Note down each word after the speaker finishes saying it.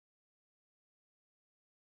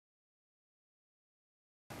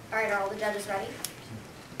All right, are all the judges ready?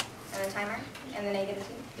 And the timer? And the negative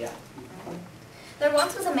two? Yeah. There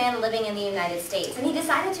once was a man living in the United States, and he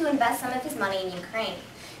decided to invest some of his money in Ukraine.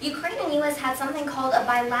 Ukraine and U.S. had something called a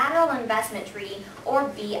bilateral investment treaty, or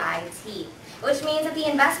BIT, which means that the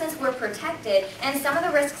investments were protected and some of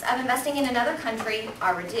the risks of investing in another country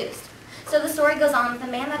are reduced. So the story goes on that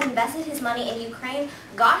the man that invested his money in Ukraine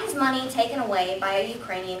got his money taken away by a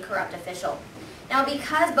Ukrainian corrupt official. Now,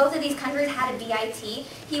 because both of these countries had a BIT,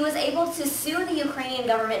 he was able to sue the Ukrainian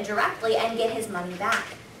government directly and get his money back.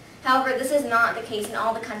 However, this is not the case in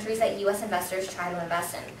all the countries that U.S. investors try to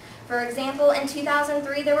invest in. For example, in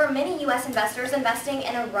 2003, there were many U.S. investors investing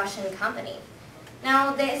in a Russian company.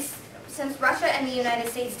 Now, since Russia and the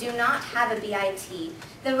United States do not have a BIT,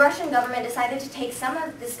 the Russian government decided to take some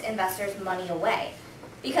of this investors' money away.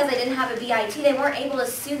 Because they didn't have a BIT, they weren't able to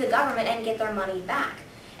sue the government and get their money back.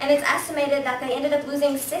 And it's estimated that they ended up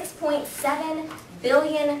losing $6.7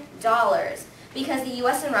 billion because the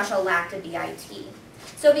U.S. and Russia lacked a BIT.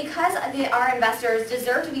 So because our investors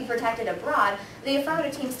deserve to be protected abroad, the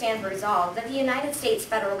affirmative team stands resolved that the United States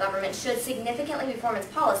federal government should significantly reform its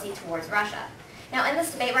policy towards Russia. Now, in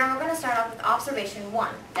this debate round, we're going to start off with observation 1,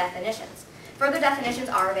 definitions. Further definitions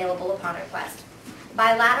are available upon request.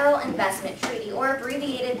 Bilateral Investment Treaty, or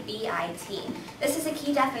abbreviated BIT. This is a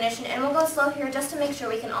key definition, and we'll go slow here just to make sure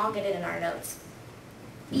we can all get it in our notes.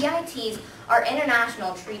 BITs are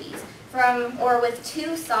international treaties from or with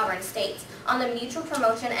two sovereign states on the mutual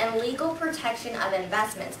promotion and legal protection of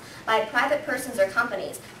investments by private persons or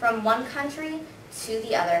companies from one country to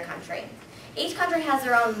the other country. Each country has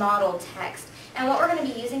their own model text, and what we're going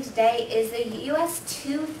to be using today is the U.S.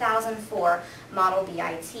 2004 Model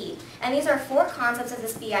BIT. And these are 4 concepts of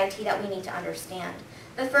this BIT that we need to understand.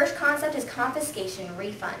 The first concept is confiscation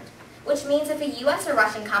refund, which means if a U.S. or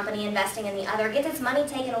Russian company investing in the other gets its money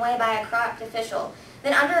taken away by a corrupt official,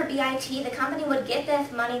 then under a BIT, the company would get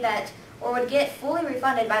the money would get fully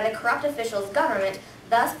refunded by the corrupt official's government,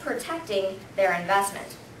 thus protecting their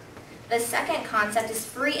investment. The second concept is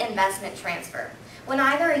free investment transfer. When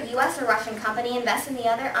either a U.S. or Russian company invests in the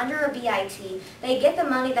other under a BIT, they get the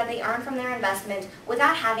money that they earn from their investment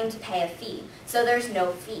without having to pay a fee, so there's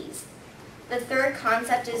no fees. The third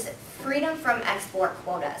concept is freedom from export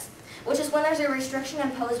quotas, which is when there's a restriction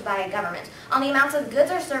imposed by a government on the amounts of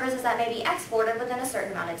goods or services that may be exported within a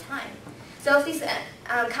certain amount of time. So if these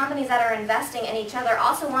companies that are investing in each other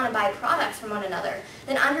also want to buy products from one another,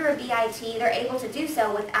 then under a BIT, they're able to do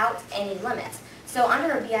so without any limits. So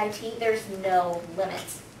under a BIT, there's no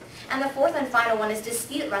limits. And the fourth and final one is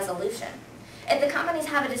dispute resolution. If the companies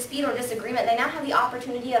have a dispute or disagreement, they now have the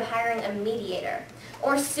opportunity of hiring a mediator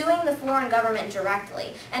or suing the foreign government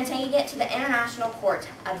directly and taking it to the International Court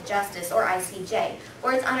of Justice, or ICJ,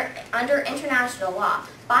 where it's under international law,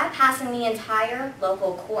 bypassing the entire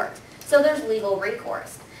local court. So there's legal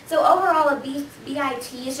recourse. So overall, a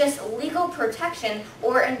BIT is just legal protection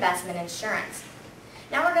or investment insurance.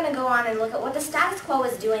 Now we're going to go on and look at what the status quo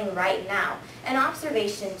is doing right now. And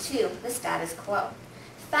observation 2, the status quo.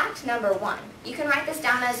 Fact number 1, you can write this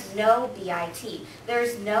down as no BIT.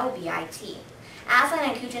 There's no BIT. Aslan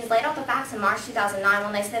and Kuchins laid out the facts in March 2009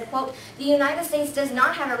 when they said, quote, the United States does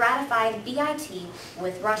not have a ratified BIT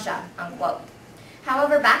with Russia, unquote.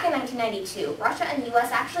 However, back in 1992, Russia and the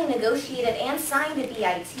U.S. actually negotiated and signed a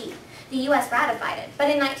BIT. The U.S. ratified it, but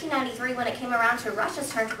in 1993, when it came around to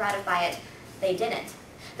Russia's turn to ratify it, they didn't.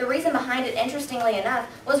 The reason behind it, interestingly enough,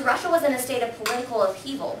 was Russia was in a state of political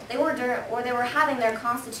upheaval. They were having their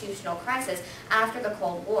constitutional crisis after the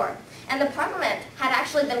Cold War. And the parliament had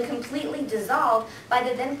actually been completely dissolved by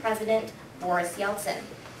the then President Boris Yeltsin.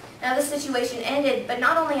 Now the situation ended, but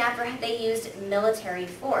not only after they used military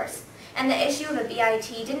force. And the issue of a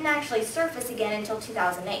BIT didn't actually surface again until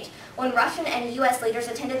 2008, when Russian and U.S. leaders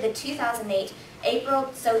attended the 2008 April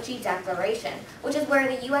Sochi Declaration, which is where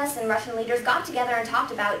the U.S. and Russian leaders got together and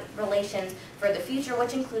talked about relations for the future,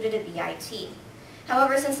 which included a BIT.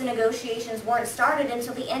 However, since the negotiations weren't started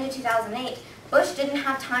until the end of 2008, Bush didn't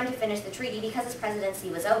have time to finish the treaty because his presidency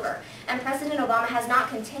was over, and President Obama has not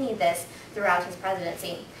continued this throughout his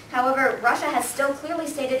presidency. However, Russia has still clearly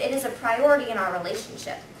stated it is a priority in our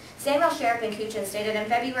relationship. Samuel Sheriff and Kuchin stated in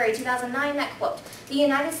February 2009 that, quote, the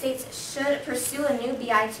United States should pursue a new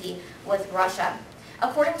BIT with Russia.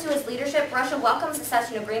 According to his leadership, Russia welcomes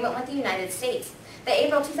such an agreement with the United States. The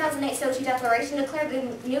April 2008 Sochi Declaration declared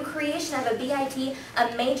the new creation of a BIT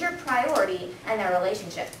a major priority in their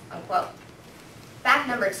relationship, unquote. Fact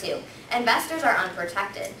number 2, investors are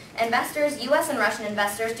unprotected. Investors, U.S. and Russian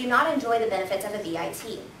investors, do not enjoy the benefits of a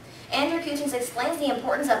BIT. Andrew Kuchins explains the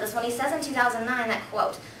importance of this when he says in 2009 that,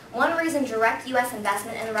 quote, One reason direct U.S.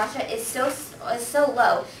 investment in Russia is so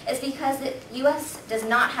low is because the U.S. does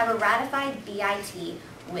not have a ratified BIT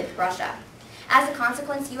with Russia. As a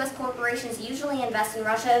consequence, U.S. corporations usually invest in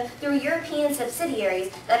Russia through European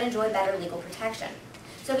subsidiaries that enjoy better legal protection.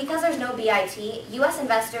 So because there's no BIT, U.S.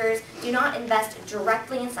 investors do not invest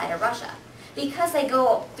directly inside of Russia. Because they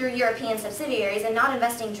go through European subsidiaries and not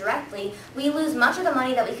investing directly, we lose much of the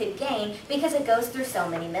money that we could gain because it goes through so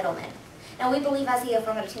many middlemen. Now we believe as the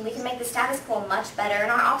affirmative team we can make the status quo much better in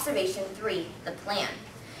our observation 3, the plan.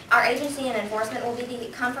 Our agency and enforcement will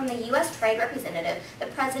come from the U.S. Trade Representative, the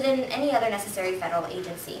President, and any other necessary federal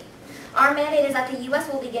agency. Our mandate is that the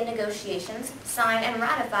U.S. will begin negotiations, sign, and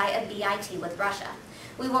ratify a BIT with Russia.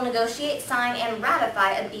 We will negotiate, sign, and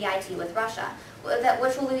ratify a BIT with Russia,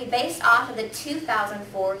 which will be based off of the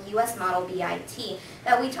 2004 U.S. model BIT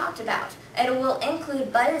that we talked about. It will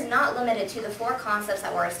include, but is not limited to, the 4 concepts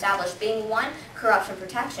that were established, being 1, corruption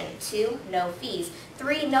protection, 2, no fees,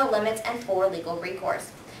 3, no limits, and 4, legal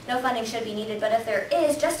recourse. No funding should be needed, but if there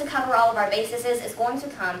is, just to cover all of our bases, it's going to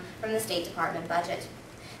come from the State Department budget.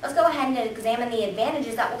 Let's go ahead and examine the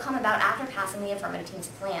advantages that will come about after passing the affirmative team's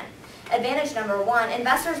plan. Advantage number 1,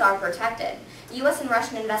 investors are protected. U.S. and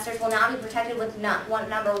Russian investors will now be protected with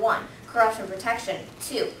number 1, corruption protection,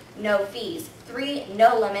 2, no fees, 3,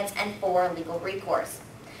 no limits, and 4, legal recourse.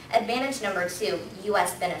 Advantage number 2,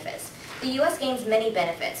 U.S. benefits. The U.S. gains many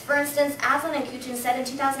benefits. For instance, Aslan and Kuchin said in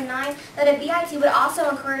 2009 that a BIT would also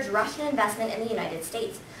encourage Russian investment in the United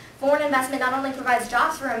States. Foreign investment not only provides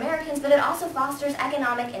jobs for Americans, but it also fosters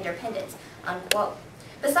economic independence, unquote.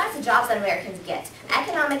 Besides the jobs that Americans get,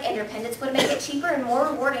 economic independence would make it cheaper and more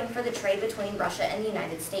rewarding for the trade between Russia and the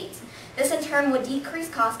United States. This in turn would decrease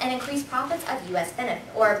costs and increase profits of U.S.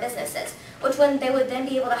 businesses, they would then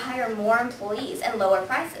be able to hire more employees and lower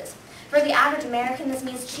prices. For the average American, this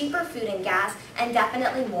means cheaper food and gas and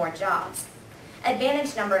definitely more jobs.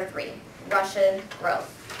 Advantage number 3, Russia's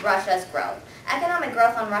growth. Economic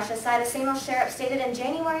growth on Russia's side, as Samuel Sharap stated in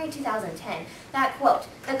January 2010, that, quote,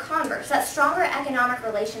 the converse, that stronger economic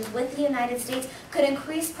relations with the United States could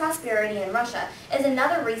increase prosperity in Russia, is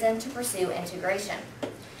another reason to pursue integration.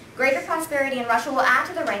 Greater prosperity in Russia will add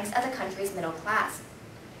to the ranks of the country's middle class.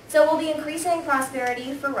 So we'll be increasing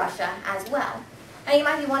prosperity for Russia as well. Now you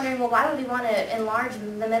might be wondering, well, why would we want to enlarge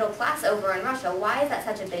the middle class over in Russia? Why is that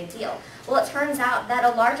such a big deal? Well, it turns out that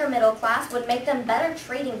a larger middle class would make them better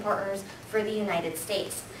trading partners for the United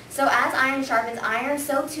States. So as iron sharpens iron,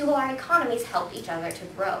 so too will our economies help each other to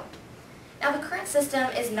grow. Now the current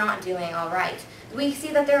system is not doing all right. We see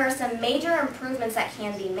that there are some major improvements that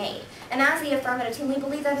can be made. And as the affirmative team, we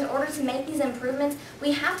believe that in order to make these improvements,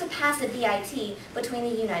 we have to pass a BIT between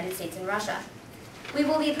the United States and Russia. We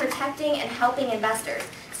will be protecting and helping investors,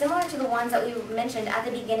 similar to the ones that we mentioned at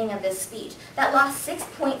the beginning of this speech, that lost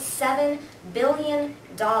 $6.7 billion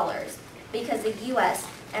because the U.S.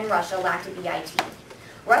 and Russia lacked a BIT.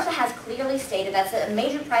 Russia has clearly stated that's a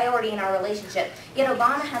major priority in our relationship, yet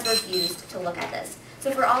Obama has refused to look at this.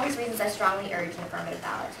 So for all these reasons, I strongly urge an affirmative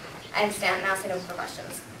ballot. I now stand open for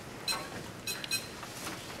questions.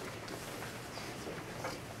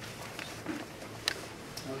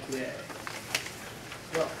 Okay.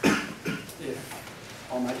 Well, if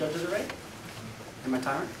all my judges are ready, and my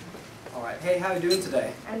timer? All right. Hey, how are you doing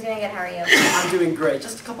today? I'm doing good. How are you? I'm doing great.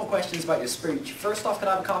 Just a couple questions about your speech. First off, could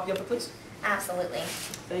I have a copy of it, please? Absolutely.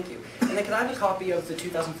 Thank you. And then could I have a copy of the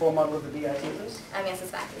 2004 model of the BIT, please? Yes,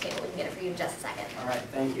 it's back to the table. We can get it for you in just a second. All right.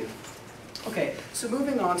 Thank you. Okay, so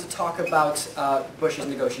moving on to talk about Bush's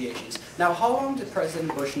negotiations. Now, how long did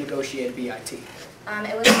President Bush negotiate a BIT?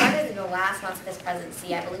 It was started in the last months of his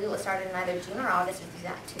presidency. I believe it was started in either June or August of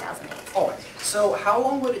 2008. All right. So how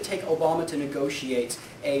long would it take Obama to negotiate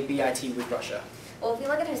a BIT with Russia? Well, if we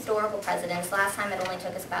look at historical presidents, last time it only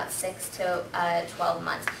took us about 6 to 12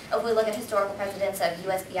 months. If we look at historical presidents of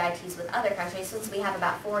U.S. BITs with other countries, since we have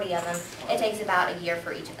about 40 of them, it takes about a year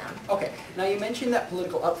for each of them. Okay. Now, you mentioned that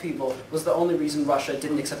political upheaval was the only reason Russia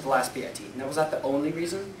didn't accept the last BIT. Now, was that the only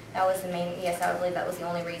reason? That was the main, yes, I would believe that was the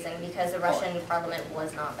only reason, because the Russian parliament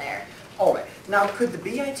was not there. All right. Now, could the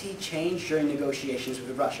BIT change during negotiations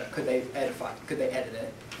with Russia? Could they edit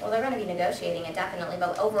it? Well, they're going to be negotiating it, definitely,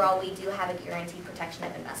 but overall we do have a guaranteed protection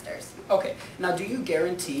of investors. Okay. Now, do you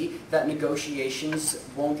guarantee that negotiations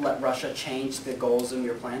won't let Russia change the goals in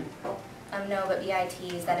your plan? No, but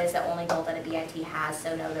BITs, that is the only goal that a BIT has,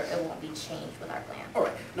 so no, it won't be changed with our plan. All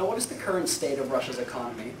right. Now, what is the current state of Russia's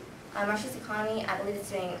economy? Russia's economy, I believe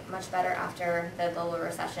it's doing much better after the global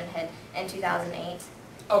recession hit in 2008.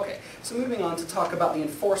 Okay, so moving on to talk about the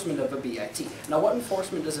enforcement of a BIT. Now, what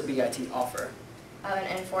enforcement does a BIT offer? Oh,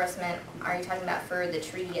 and enforcement, are you talking about for the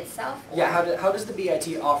treaty itself? Or? Yeah, how does the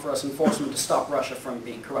BIT offer us enforcement to stop Russia from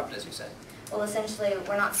being corrupt, as you said? Well, essentially,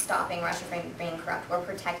 we're not stopping Russia from being corrupt. We're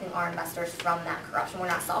protecting our investors from that corruption. We're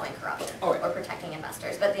not solving corruption. Okay. We're protecting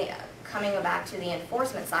investors. But coming back to the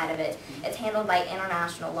enforcement side of it, it's handled by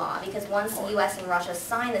international law, because once the U.S. and Russia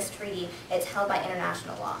sign this treaty, it's held by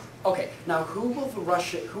international law. Okay, now who will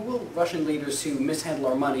Russian leaders who mishandle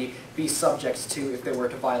our money be subject to if they were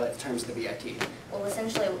to violate the terms of the BIT? Well,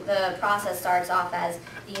 essentially, the process starts off as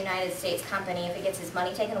the United States company. If it gets its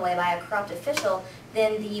money taken away by a corrupt official,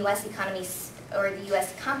 then the U.S. economy or the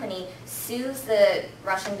U.S. company sues the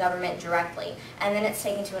Russian government directly, and then it's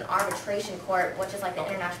taken to an arbitration court, which is like the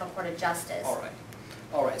International Court of Justice.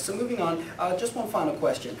 All right, so moving on, just one final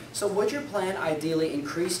question. So would your plan ideally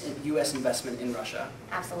increase in U.S. investment in Russia?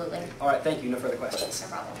 Absolutely. All right, thank you. No further questions. No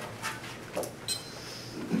problem.